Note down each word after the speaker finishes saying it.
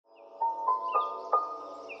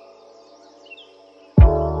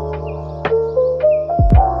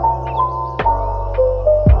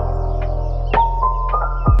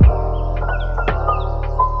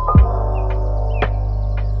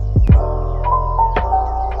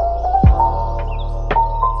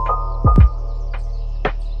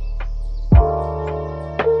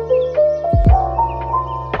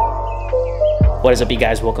What is up, you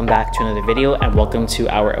guys? Welcome back to another video and welcome to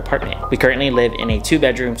our apartment. We currently live in a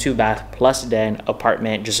 2-bedroom, 2-bath plus den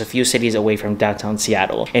apartment just a few cities away from downtown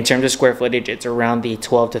Seattle. In terms of square footage, it's around the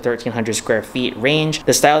 12 to 1300 square feet range.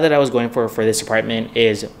 The style that I was going for this apartment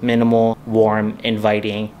is minimal, warm,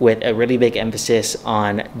 inviting, with a really big emphasis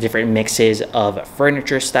on different mixes of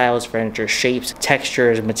furniture styles, furniture shapes,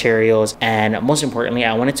 textures, materials, and most importantly,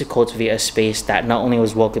 I wanted to cultivate a space that not only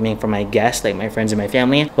was welcoming for my guests, like my friends and my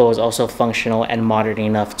family, but was also functional and modern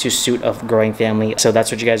enough to suit a growing family. So that's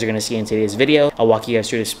what you guys are going to see in today's video. I'll walk you guys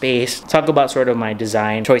through the space, talk about sort of my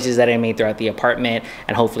design choices that I made throughout the apartment,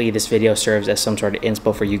 and hopefully this video serves as some sort of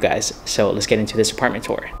inspo for you guys. So let's get into this apartment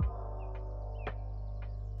tour.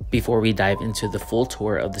 Before we dive into the full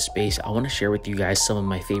tour of the space, I want to share with you guys some of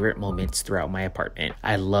my favorite moments throughout my apartment.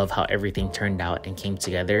 I love how everything turned out and came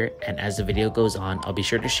together, and as the video goes on, I'll be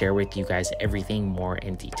sure to share with you guys everything more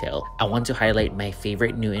in detail. I want to highlight my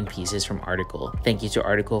favorite new in pieces from Article. Thank you to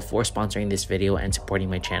Article for sponsoring this video and supporting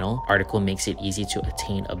my channel. Article makes it easy to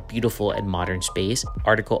attain a beautiful and modern space.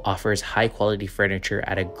 Article offers high quality furniture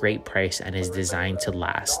at a great price and is designed to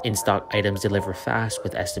last. In-stock items deliver fast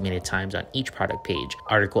with estimated times on each product page.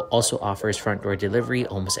 Article also offers front door delivery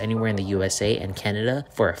almost anywhere in the USA and Canada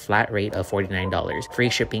for a flat rate of $49. Free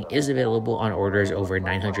shipping is available on orders over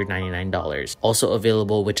 $999. Also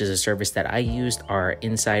available, which is a service that I used, are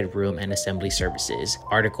inside room and assembly services.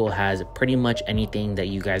 Article has pretty much anything that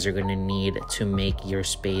you guys are going to need to make your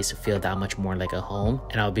space feel that much more like a home,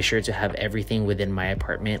 and I'll be sure to have everything within my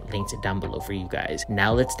apartment linked down below for you guys.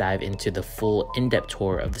 Now let's dive into the full in-depth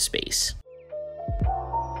tour of the space.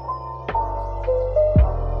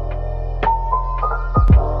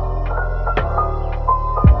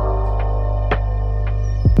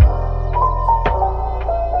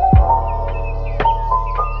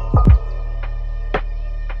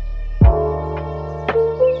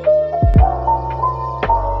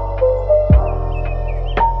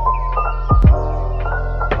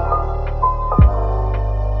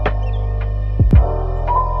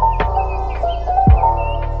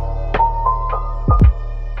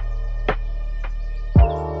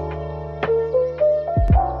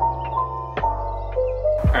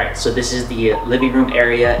 So this is the living room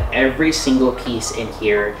area. Every single piece in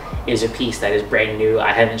here is a piece that is brand new.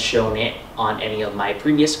 I haven't shown it on any of my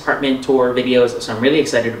previous apartment tour videos, so I'm really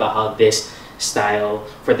excited about how this style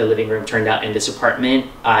for the living room turned out in this apartment.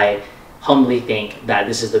 I humbly think that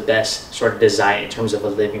this is the best sort of design in terms of a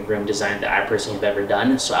living room design that I personally have ever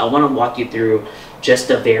done. So I want to walk you through just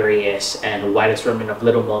the various and wide assortment of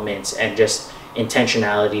little moments and just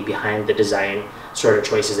intentionality behind the design sort of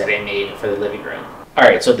choices that I made for the living room.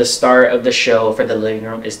 Alright, so the star of the show for the living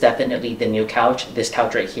room is definitely the new couch. This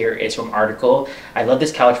couch right here is from Article. I love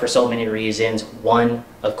this couch for so many reasons. One,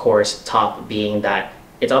 of course, top being that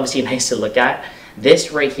it's obviously nice to look at.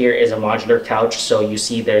 This right here is a modular couch, so you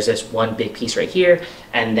see there's this one big piece right here,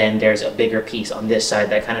 and then there's a bigger piece on this side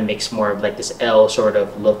that kind of makes more of like this L sort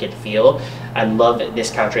of look and feel. I love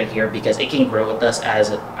this couch right here because it can grow with us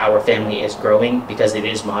as our family is growing, because it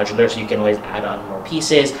is modular, so you can always add on more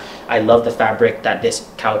pieces. I love the fabric that this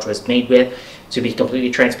couch was made with. To be completely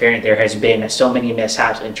transparent, there has been so many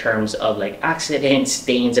mishaps in terms of like accidents,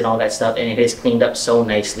 stains, and all that stuff, and it is cleaned up so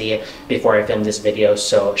nicely before I filmed this video.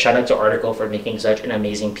 So shout out to Article for making such an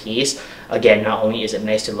amazing piece. Again, not only is it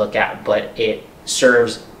nice to look at, but it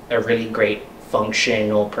serves a really great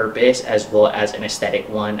functional purpose as well as an aesthetic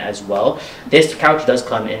one as well. This couch does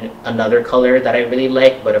come in another color that I really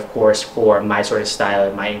like, but of course for my sort of style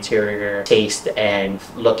and my interior taste and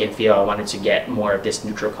look and feel, I wanted to get more of this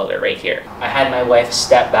neutral color right here. I had my wife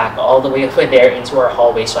step back all the way over there into our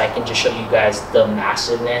hallway so I can just show you guys the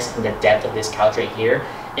massiveness and the depth of this couch right here.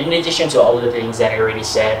 In addition to all of the things that I already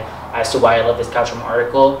said as to why I love this couch from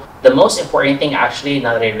Article, the most important thing actually,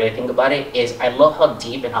 now that I really think about it, is I love how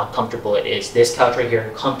deep and how comfortable it is. This couch right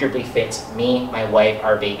here comfortably fits me, my wife,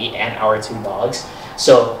 our baby, and our 2 dogs.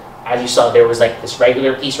 So as you saw, there was like this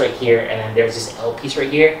regular piece right here, and then there's this L piece right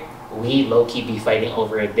here. We low-key be fighting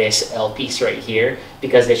over this L piece right here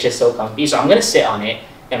because it's just so comfy. So I'm gonna sit on it,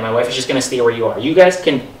 and my wife is just gonna stay where you are. You guys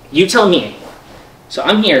can, you tell me. So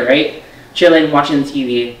I'm here, right? Chilling, watching the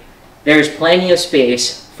TV. There's plenty of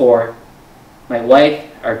space for my wife,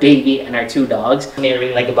 our baby, and our 2 dogs. What I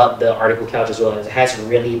really like about the Article couch as well is it has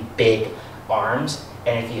really big arms,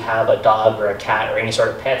 and if you have a dog or a cat or any sort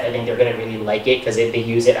of pet, I think they're gonna really like it because they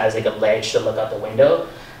use it as like a ledge to look out the window.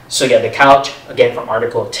 So yeah, the couch, again from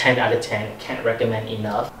Article, 10 out of 10, can't recommend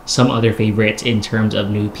enough. Some other favorites in terms of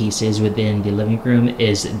new pieces within the living room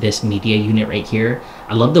is this media unit right here.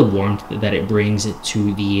 I love the warmth that it brings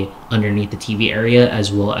to the underneath the TV area,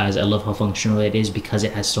 as well as I love how functional it is because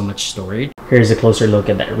it has so much storage. Here's a closer look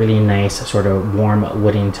at that really nice sort of warm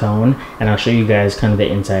wooden tone, and I'll show you guys kind of the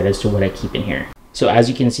inside as to what I keep in here. So as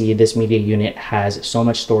you can see, this media unit has so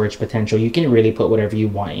much storage potential. You can really put whatever you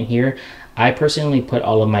want in here. I personally put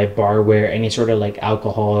all of my barware, any sort of like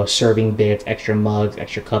alcohol, serving bits, extra mugs,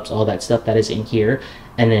 extra cups, all that stuff that is in here.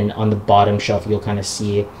 And then on the bottom shelf, you'll kind of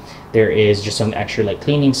see there is just some extra like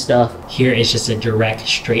cleaning stuff. Here is just a direct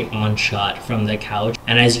straight on shot from the couch.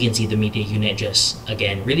 And as you can see, the media unit just,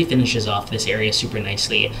 again, really finishes off this area super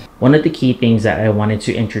nicely. One of the key things that I wanted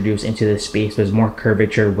to introduce into this space was more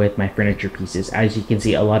curvature with my furniture pieces. As you can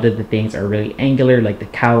see, a lot of the things are really angular, like the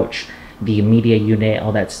couch, the media unit,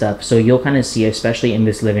 all that stuff. So you'll kind of see, especially in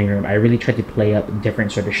this living room, I really tried to play up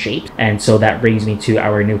different sort of shapes. And so that brings me to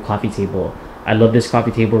our new coffee table. I love this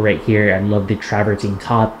coffee table right here. I love the travertine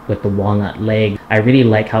top with the walnut leg. I really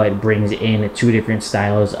like how it brings in two different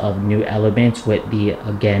styles of new elements with the,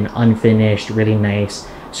 again, unfinished, really nice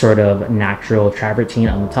sort of natural travertine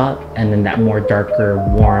on the top, and then that more darker,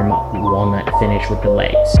 warm walnut finish with the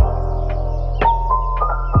legs.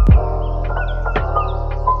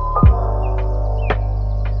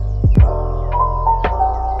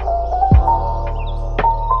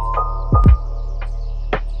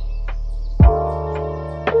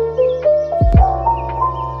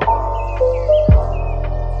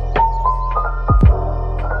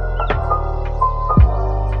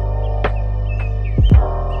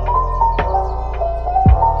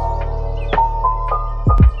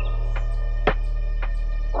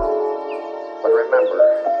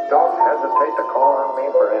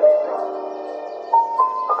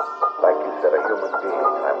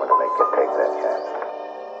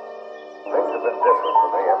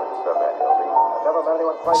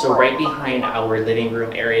 So right behind our living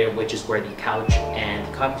room area, which is where the couch and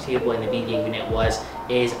the coffee table and the media unit was,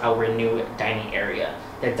 is our new dining area.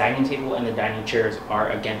 The dining table and the dining chairs are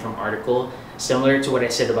again from Article. Similar to what I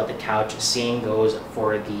said about the couch, same goes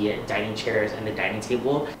for the dining chairs and the dining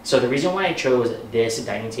table. So the reason why I chose this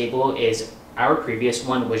dining table is our previous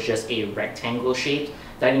one was just a rectangle shaped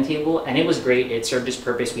dining table, and it was great. It served its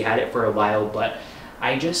purpose. We had it for a while, but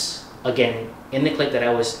I just, again, in the clip that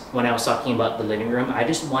when I was talking about the living room, I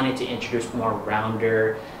just wanted to introduce more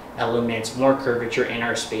rounder elements, more curvature in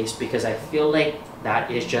our space, because I feel like that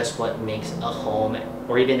is just what makes a home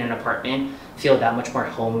or even an apartment feel that much more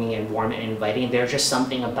homey and warm and inviting. There's just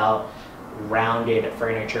something about rounded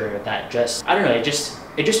furniture that just, I don't know, it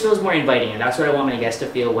just feels more inviting, and that's what I want my guests to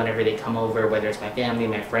feel whenever they come over, whether it's my family,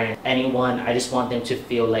 my friends, anyone. I just want them to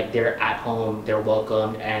feel like they're at home, they're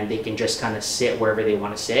welcomed, and they can just kind of sit wherever they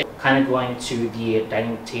want to sit. Kind of going to the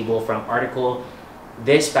dining table from Article,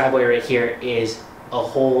 this bad boy right here is a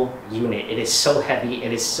whole unit. It is so heavy,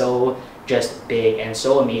 it is so just big and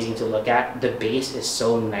so amazing to look at. The base is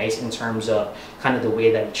so nice in terms of kind of the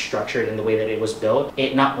way that it's structured and the way that it was built.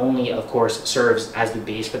 It not only, of course, serves as the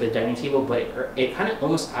base for the dining table, but it kind of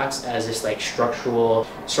almost acts as this like structural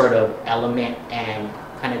sort of element and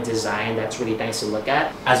kind of design that's really nice to look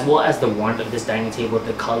at, as well as the warmth of this dining table.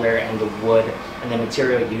 The color and the wood and the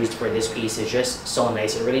material used for this piece is just so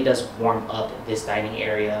nice. It really does warm up this dining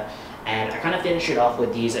area. And I kind of finished it off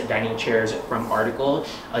with these dining chairs from Article.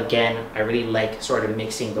 Again, I really like sort of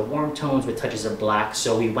mixing the warm tones with touches of black,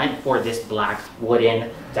 so we went for this black wooden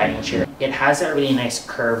dining chair. It has that really nice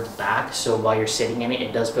curved back, so while you're sitting in it,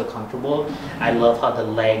 it does feel comfortable. I love how the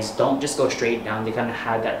legs don't just go straight down, they kind of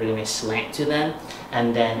have that really nice slant to them.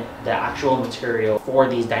 And then the actual material for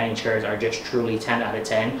these dining chairs are just truly 10 out of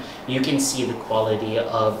 10. You can see the quality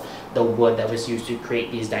of the wood that was used to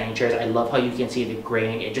create these dining chairs. I love how you can see the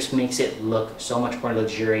grain. It just makes it look so much more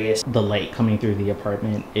luxurious. The light coming through the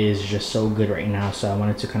apartment is just so good right now, so I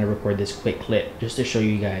wanted to kind of record this quick clip just to show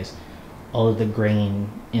you guys all of the grain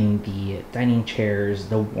in the dining chairs,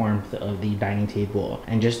 the warmth of the dining table,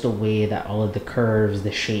 and just the way that all of the curves,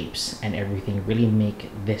 the shapes, and everything really make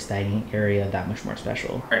this dining area that much more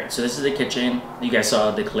special. All right, so this is the kitchen. You guys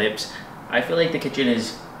saw the clips. I feel like the kitchen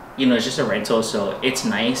is, you know, it's just a rental, so it's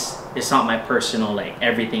nice. It's not my personal, like,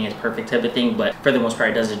 everything is perfect type of thing, but for the most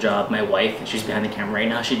part, it does the job. My wife, she's behind the camera right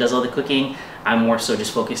now, she does all the cooking. I'm more so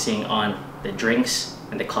just focusing on the drinks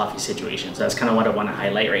and the coffee situation. So that's kind of what I want to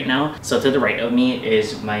highlight right now. So to the right of me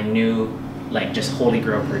is my new, like, just holy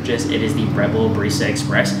grail purchase. It is the Rebel Barista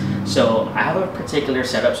Express. So I have a particular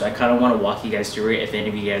setup, so I kind of want to walk you guys through it if any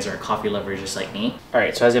of you guys are coffee lovers just like me. All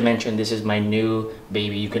right, so as I mentioned, this is my new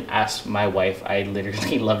baby. You can ask my wife. I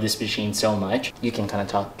literally love this machine so much. You can kind of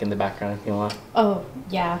talk in the background if you want. Oh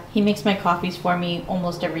yeah, he makes my coffees for me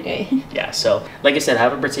almost every day. Yeah, so like I said, I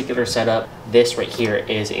have a particular setup. This right here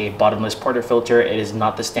is a bottomless portafilter. It is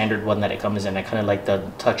not the standard one that it comes in. I kind of like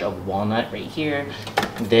the touch of walnut right here.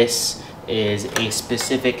 This is a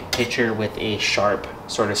specific pitcher with a sharp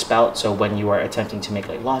sort of spout. So when you are attempting to make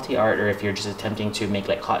like latte art, or if you're just attempting to make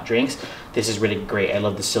like hot drinks, this is really great. I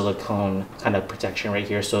love the silicone kind of protection right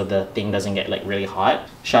here so the thing doesn't get like really hot.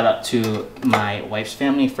 Shout out to my wife's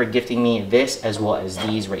family for gifting me this, as well as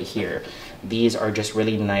these right here. These are just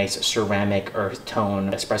really nice ceramic earth tone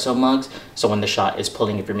espresso mugs. So when the shot is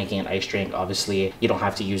pulling, if you're making an iced drink, obviously you don't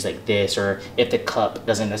have to use like this, or if the cup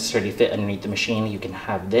doesn't necessarily fit underneath the machine, you can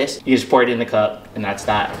have this. You just pour it in the cup and that's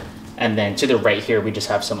that. And then to the right here, we just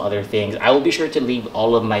have some other things. I will be sure to leave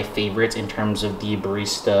all of my favorites in terms of the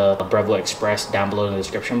Barista Brevo Express down below in the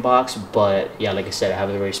description box. But yeah, like I said, I have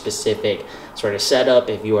a very specific sort of setup.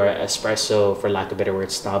 If you are an espresso, for lack of a better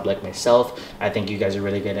word, snob like myself, I think you guys are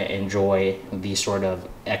really gonna enjoy these sort of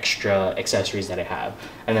extra accessories that I have.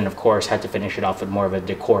 And then of course, had to finish it off with more of a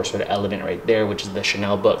decor sort of element right there, which is the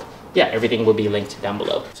Chanel book. Yeah, everything will be linked down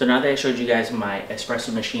below. So now that I showed you guys my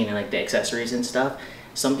espresso machine and like the accessories and stuff,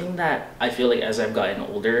 something that I feel like as I've gotten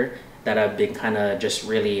older that I've been kind of just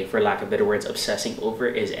really, for lack of better words, obsessing over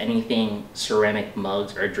is anything ceramic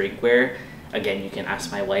mugs or drinkware. Again, you can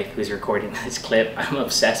ask my wife who's recording this clip. I'm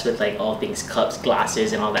obsessed with like all things cups,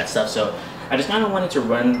 glasses, and all that stuff. So I just kind of wanted to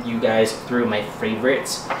run you guys through my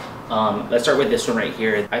favorites. Let's start with this one right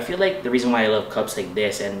here. I feel like the reason why I love cups like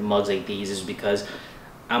this and mugs like these is because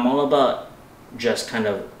I'm all about just kind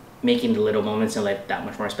of making the little moments in life that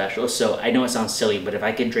much more special. So I know it sounds silly, but if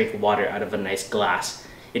I could drink water out of a nice glass,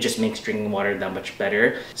 it just makes drinking water that much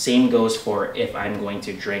better. Same goes for if I'm going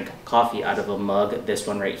to drink coffee out of a mug. This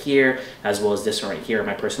one right here, as well as this one right here, are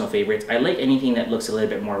my personal favorites. I like anything that looks a little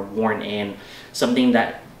bit more worn in, something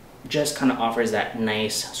that just kind of offers that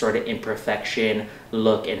nice sort of imperfection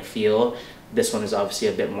look and feel. This one is obviously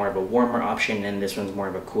a bit more of a warmer option, and this one's more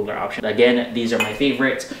of a cooler option. Again, these are my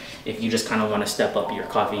favorites. If you just kind of want to step up your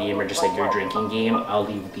coffee game or just like your drinking game, I'll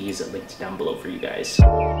leave these linked down below for you guys.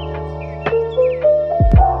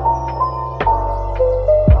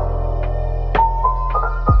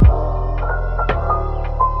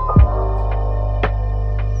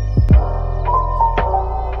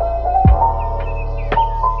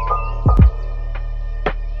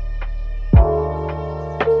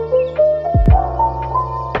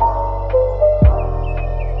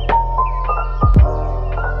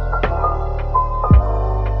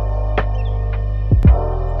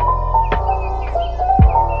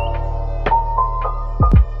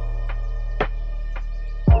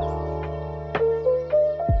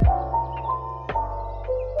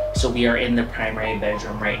 So we are in the primary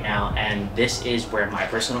bedroom right now, and this is where my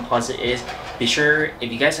personal closet is. Be sure,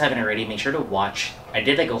 if you guys haven't already, make sure to watch. I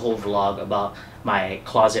did like a whole vlog about my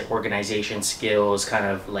closet organization skills, kind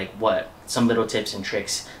of like what some little tips and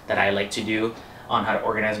tricks that I like to do on how to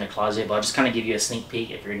organize my closet, but I'll just kind of give you a sneak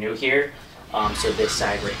peek if you're new here. So this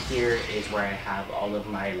side right here is where I have all of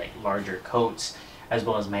my like larger coats, as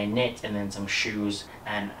well as my knit, and then some shoes.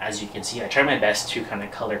 And as you can see, I try my best to kind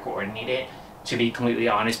of color coordinate it. To be completely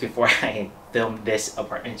honest, before I filmed this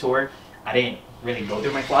apartment tour, I didn't really go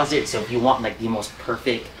through my closet. So if you want like the most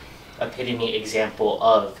perfect epitome example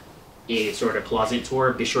of a sort of closet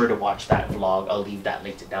tour, be sure to watch that vlog. I'll leave that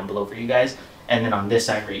linked down below for you guys. And then on this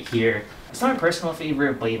side right here, it's not a personal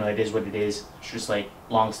favorite, but you know, it is what it is. It's just like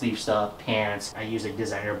long sleeve stuff, pants. I use like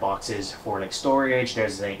designer boxes for like storage.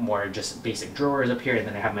 There's like more just basic drawers up here, and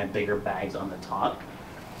then I have my bigger bags on the top.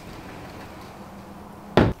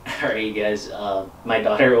 Alright guys, my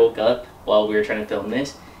daughter woke up while we were trying to film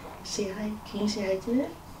this. Say hi, can you say hi to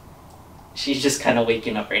them? She's just kind of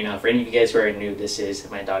waking up right now. For any of you guys who are new, this is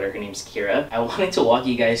my daughter, her name's Kira. I wanted to walk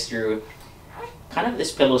you guys through kind of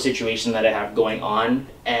this pillow situation that I have going on,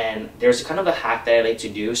 and there's kind of a hack that I like to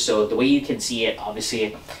do. So the way you can see it,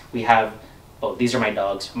 obviously we have, oh, these are my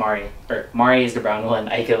dogs. Mari is the brown one,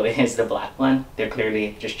 Aiko is the black one. They're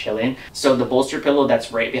clearly just chilling. So the bolster pillow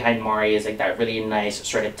that's right behind Mari is like that really nice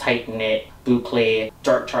sort of tight knit boucle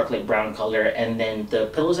dark chocolate brown color, and then the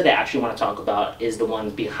pillows that I actually want to talk about is the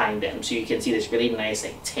ones behind them. So you can see this really nice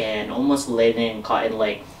like tan, almost linen, cotton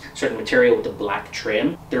like sort of material with a black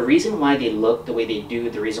trim. The reason why they look the way they do,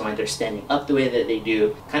 the reason why they're standing up the way that they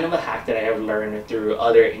do, kind of a hack that I have learned through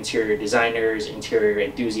other interior designers, interior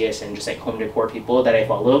enthusiasts, and just like home decor people that I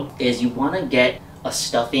follow, is you want to get a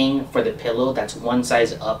stuffing for the pillow that's one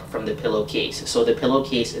size up from the pillowcase. So the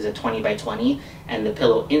pillowcase is a 20 by 20 and the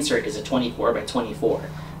pillow insert is a 24 by 24.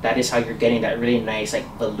 That is how you're getting that really nice like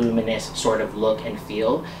voluminous sort of look and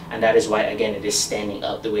feel, and that is why again it is standing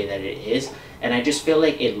up the way that it is. And I just feel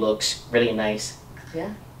like it looks really nice.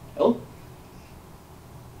 Yeah. Oh.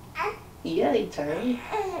 Yeah, Charlie.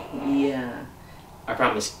 Yeah. I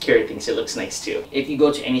promise Kira thinks it looks nice too. If you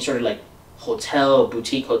go to any sort of like hotel,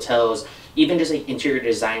 boutique hotels, even just like interior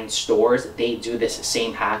design stores, they do this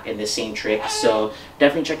same hack and the same trick. So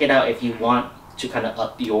definitely check it out if you want to kind of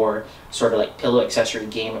up your sort of like pillow accessory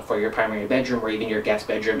game for your primary bedroom or even your guest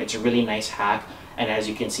bedroom. It's a really nice hack, and as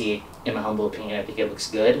you can see, in my humble opinion, I think it looks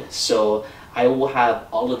good. So I will have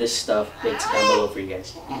all of this stuff linked down below for you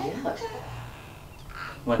guys. Yeah.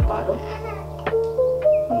 One bottle.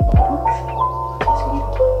 One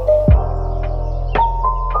bottle.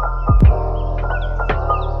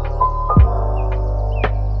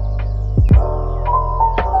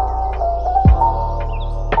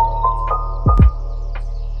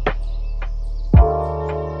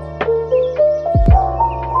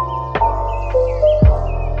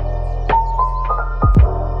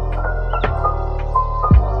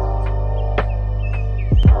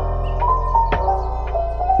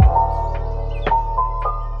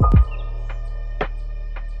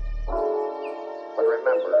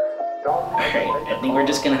 I think we're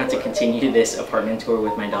just gonna have to continue this apartment tour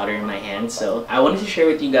with my daughter in my hand. So I wanted to share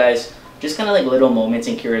with you guys just kind of like little moments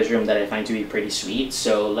in Kira's room that I find to be pretty sweet.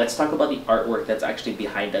 So let's talk about the artwork that's actually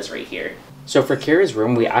behind us right here. So for Kira's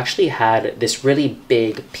room, we actually had this really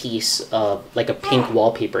big piece of like a pink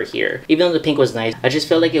wallpaper here. Even though the pink was nice, I just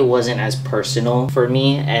felt like it wasn't as personal for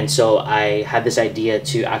me. And so I had this idea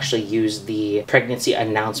to actually use the pregnancy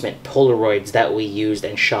announcement Polaroids that we used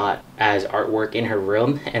and shot as artwork in her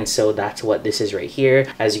room. And so that's what this is right here.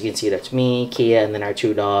 As you can see, that's me, Kia, and then our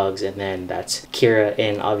two dogs. And then that's Kira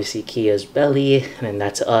and obviously Kia's belly. And then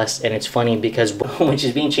that's us. And it's funny because when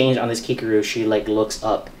she's being changed on this Kikaru, she like looks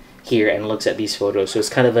up here and looks at these photos. So it's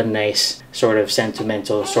kind of a nice sort of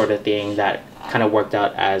sentimental sort of thing that kind of worked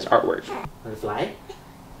out as artwork. Want to fly?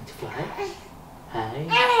 Want to fly?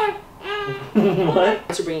 Hi. What?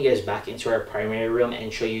 To bring you guys back into our primary room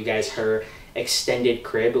and show you guys her extended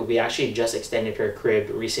crib. We actually just extended her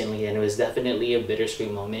crib recently, and it was definitely a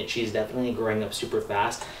bittersweet moment. She's definitely growing up super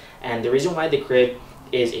fast, and the reason why the crib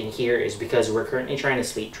is in here is because we're currently trying to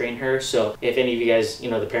sleep train her. So if any of you guys,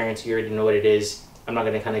 you know, the parents, you already know what it is. I'm not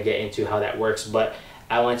going to kind of get into how that works, but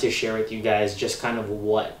I want to share with you guys just kind of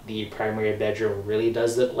what the primary bedroom really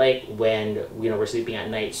does look like when, you know, we're sleeping at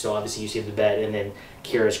night. So obviously you see the bed, and then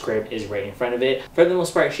Kira's crib is right in front of it. For the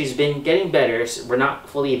most part, she's been getting better. So we're not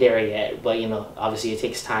fully there yet, but you know, obviously it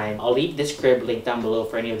takes time. I'll leave this crib linked down below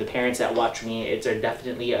for any of the parents that watch me. It's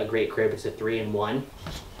definitely a great crib. It's a 3-in-1.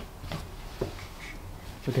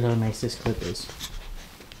 Look at how nice this clip is.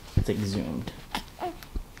 It's like zoomed.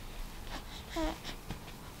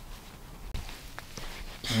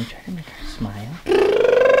 Can we try to make her smile?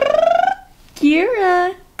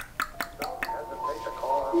 Kira!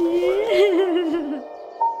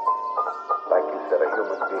 Like you said, a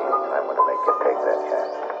human being, I'm going to make you take that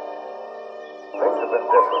chance. Things have been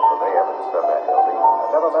different for me ever since I met Hildy.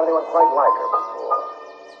 I've never met anyone quite like her before.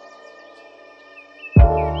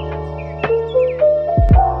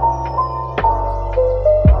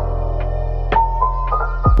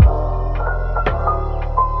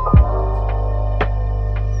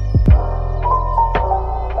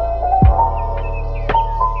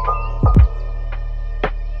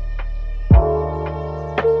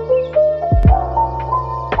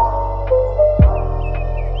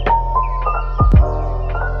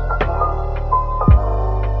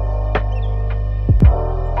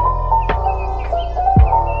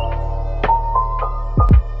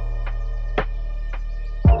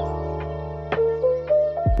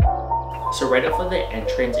 So right up for the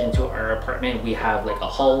entrance into our apartment, we have like a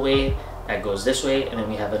hallway that goes this way, and then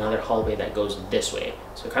we have another hallway that goes this way.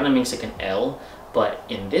 So it kind of makes like an L, but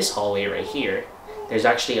in this hallway right here, there's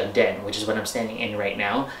actually a den, which is what I'm standing in right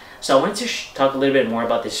now. So I wanted to talk a little bit more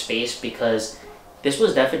about this space because this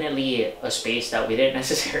was definitely a space that we didn't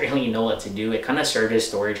necessarily know what to do. It kind of served as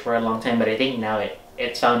storage for a long time, but I think now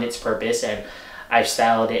it's found its purpose, and I've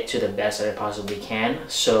styled it to the best that I possibly can.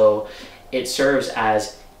 So it serves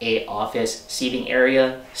as a office seating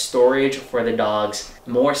area, storage for the dogs,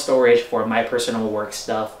 more storage for my personal work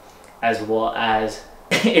stuff, as well as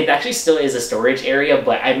it actually still is a storage area,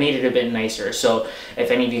 but I made it a bit nicer. So if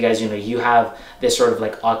any of you guys, you know, you have this sort of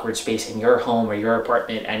like awkward space in your home or your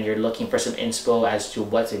apartment and you're looking for some inspo as to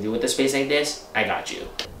what to do with a space like this, I got you.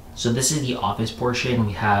 So this is the office portion.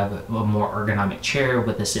 We have a more ergonomic chair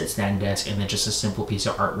with a sit-stand desk, and then just a simple piece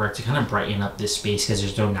of artwork to kind of brighten up this space because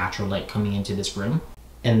there's no natural light coming into this room.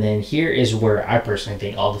 And then here is where I personally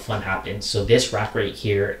think all the fun happens. So this rack right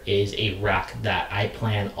here is a rack that I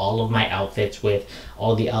plan all of my outfits with,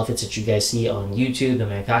 all the outfits that you guys see on YouTube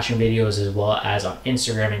and my fashion videos, as well as on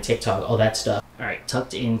Instagram and TikTok, all that stuff. All right,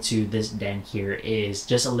 tucked into this den here is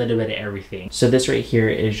just a little bit of everything. So this right here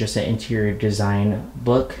is just an interior design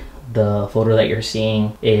book The photo that you're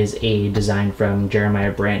seeing is a design from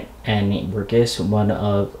Jeremiah Brent and Nate Burgess,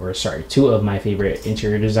 two of my favorite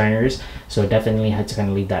interior designers. So definitely had to kind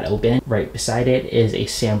of leave that open. Right beside it is a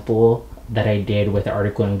sample that I did with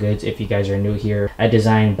Article and Goods. If you guys are new here, I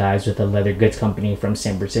design bags with a leather goods company from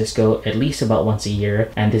San Francisco at least about once a year,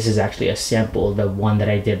 and this is actually a sample. The one that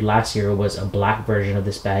I did last year was a black version of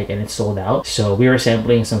this bag and it's sold out, so we were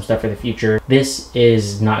sampling some stuff for the future. This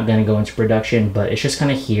is not going to go into production, but it's just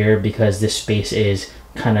kind of here because this space is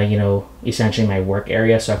kind of, you know, essentially my work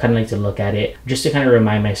area, so I kind of like to look at it just to kind of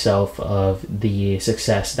remind myself of the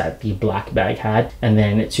success that the black bag had. And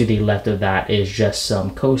then to the left of that is just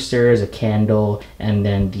some coasters, a candle, and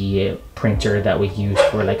then the printer that we use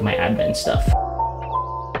for like my admin stuff.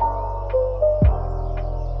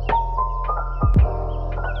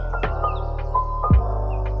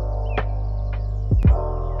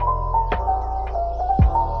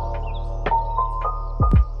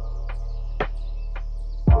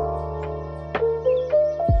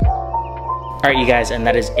 Alright you guys, and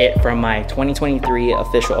that is it from my 2023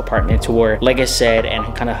 official apartment tour. Like I said, and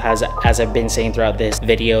kind of as I've been saying throughout this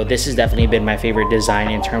video, this has definitely been my favorite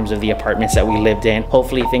design in terms of the apartments that we lived in.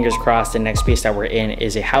 Hopefully, fingers crossed, the next space that we're in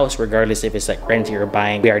is a house, regardless if it's like renting or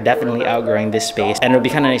buying. We are definitely outgrowing this space, and it'll be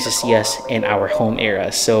kind of nice to see us in our home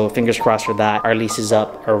era. So fingers crossed for that. Our lease is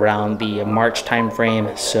up around the March time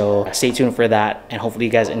frame, so stay tuned for that. And hopefully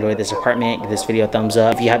you guys enjoyed this apartment. Give this video a thumbs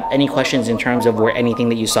up. If you have any questions in terms of where anything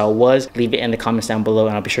that you saw was, leave it in the comments down below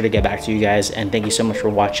and I'll be sure to get back to you guys. And thank you so much for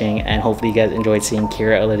watching, and hopefully you guys enjoyed seeing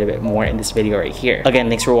Kira a little bit more in this video right here. Again,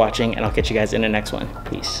 thanks for watching, and I'll catch you guys in the next one.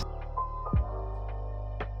 Peace.